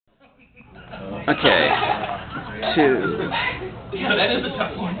Okay. 2. Yeah, that is a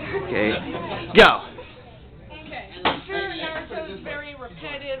tough one. Okay. Go. Okay, I'm sure Naruto is very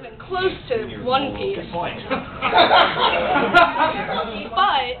repetitive and close to One Piece. Good point.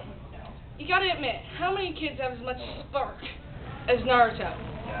 But, you gotta admit, how many kids have as much spark as Naruto?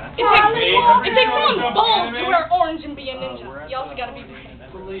 It takes someone bold to wear orange and be a ninja. You also gotta be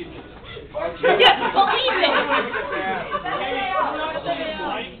brave. Yes, believe it! And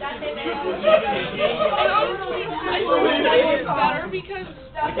honestly, I believe it's better because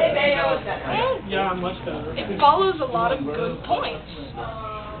it follows a lot of good points.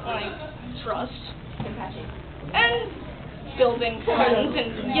 Like trust, and building friends,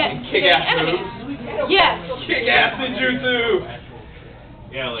 and yet enemies. Yes! Kick-ass ninjutsu!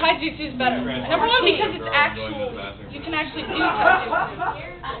 Yeah, like, Taijutsu is better. Number one, because it's actual. You can actually do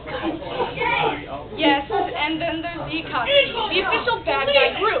taijutsu. Yes, and then there's the Ikachi, the official bad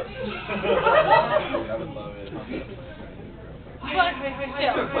guy group. But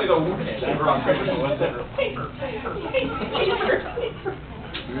still. play the rock, paper,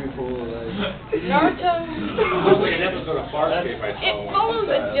 Naruto, it follows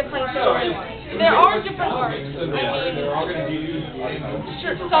a different storyline. There are different arcs. I mean,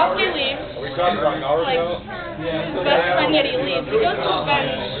 sure, Sasuke leaves, like, his best friend, yet he leaves. He goes to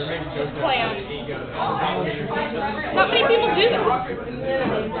avenge his clan. Not many people do that.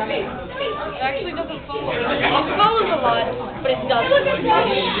 It actually doesn't follow. It follows a lot, but it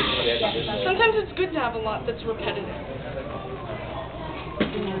doesn't. Sometimes it's good to have a lot that's repetitive.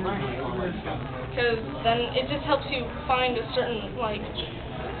 Because then it just helps you find a certain, like,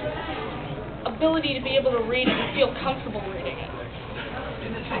 ability to be able to read it and feel comfortable reading it.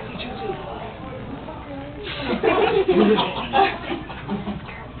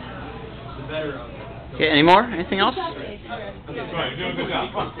 Okay, any more? Anything else?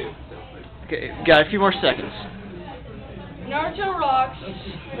 Okay, got a few more seconds. Naruto rocks.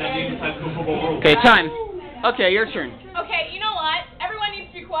 Okay, time. Okay, your turn. Okay, you know what? Everyone needs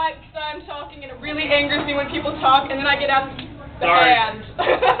to be quiet because I'm talking and it really angers me when people talk and then I get out the hand. But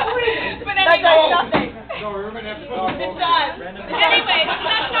anyway, that does nothing. It does. Anyway,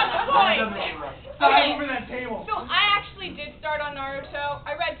 that's not the point. Okay, so I actually did start on Naruto.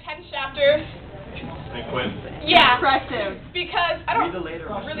 I read 10 chapters. And quit. Yeah. Impressive. Because I don't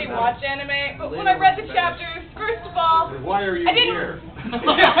really watch anime, but when I read the chapters, first of all, Why are you here?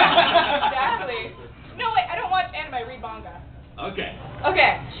 Exactly. No, wait, I don't watch anime, I read manga. Okay.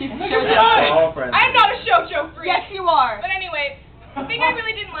 Okay. She's I'm not a shoujo freak. Yes, you are. But anyway, the thing I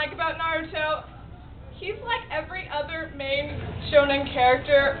really didn't like about Naruto, he's like every other main shonen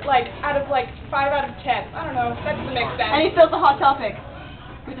character, like, out of like 5 out of 10. I don't know, that doesn't make sense. And he fills a hot topic,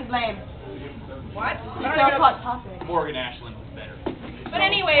 which is lame. What? He fills a hot topic. Morgan Ashland was better. But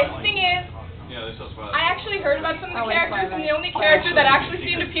anyway, the thing is, Yeah, they're so spoiled. I actually heard about some of the characters, and the only character that actually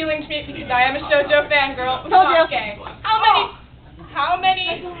seemed appealing to me, because I am a shoujo fangirl, was Sasuke. How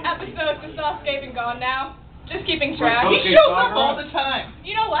many episodes has Sasuke been gone now? Just keeping track. He shows up all the time.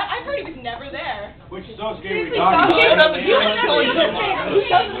 You know what? I've heard he was never there. Which Sasuke we Seriously, talking Sasuke about? showed up. He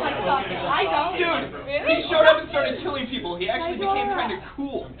doesn't like Sasuke. I don't. Dude, Really? he showed up and started killing people. He actually became kind of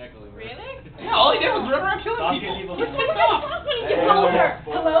cool. Really? Yeah, all he did was run around killing people. You're pissed off. When he gets older.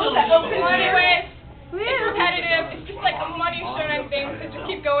 Hello? Anyways, it's repetitive. It's just like a money shonen things that just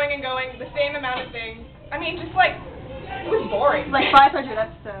keep going and going, the same amount of things. I mean, just like, it was boring. Like 500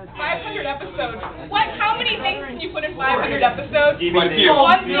 episodes. 500 episodes. What? How many things can you put in 500 episodes? Quite a few.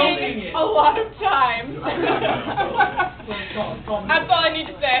 One thing, a lot of time. That's all I need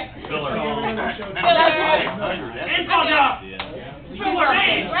to say. Filler. Do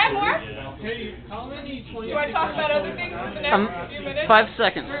I have more? Do I talk about other things for the next few minutes? 5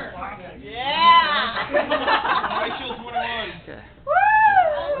 seconds. Yeah! I shield 21. Okay.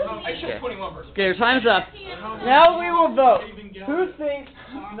 I shield 21 versus. Okay, your time's up. Now we will vote. Who thinks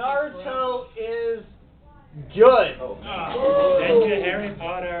Naruto is good? Harry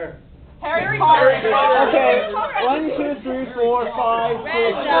Potter. Harry Potter. Okay, 1, 2, 3, 4, 5, 6,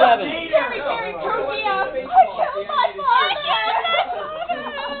 7. Harry, turn me up. I killed my father.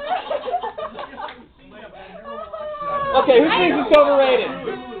 Okay, who thinks it's overrated?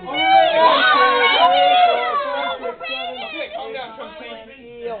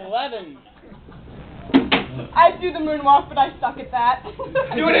 11. I'd do the moonwalk, but I suck at that.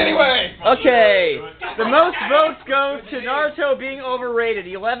 Do it anyway. Okay, the most votes go to Naruto being overrated,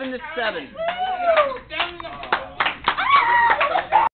 11 to 7.